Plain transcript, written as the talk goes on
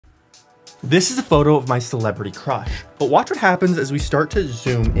This is a photo of my celebrity crush, but watch what happens as we start to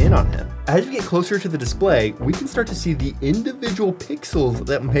zoom in on him. As we get closer to the display, we can start to see the individual pixels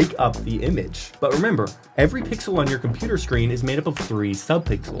that make up the image. But remember, every pixel on your computer screen is made up of 3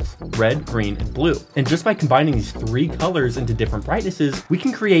 subpixels, red, green, and blue. And just by combining these 3 colors into different brightnesses, we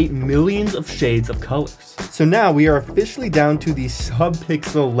can create millions of shades of colors. So now we are officially down to the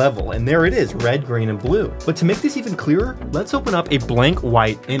subpixel level, and there it is, red, green, and blue. But to make this even clearer, let's open up a blank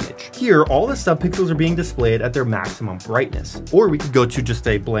white image. Here, all the subpixels are being displayed at their maximum brightness. Or we could go to just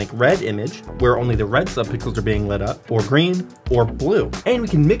a blank red image, where only the red subpixels are being lit up, or green, or blue. And we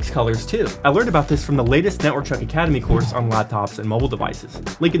can mix colors too. I learned about this from the latest Network Chuck Academy course on laptops and mobile devices.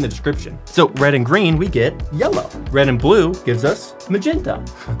 Link in the description. So red and green, we get yellow. Red and blue gives us magenta.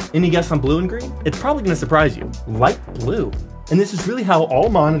 Any guess on blue and green? It's probably gonna surprise you. Light blue. And this is really how all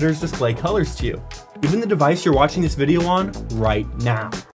monitors display colors to you, even the device you're watching this video on right now.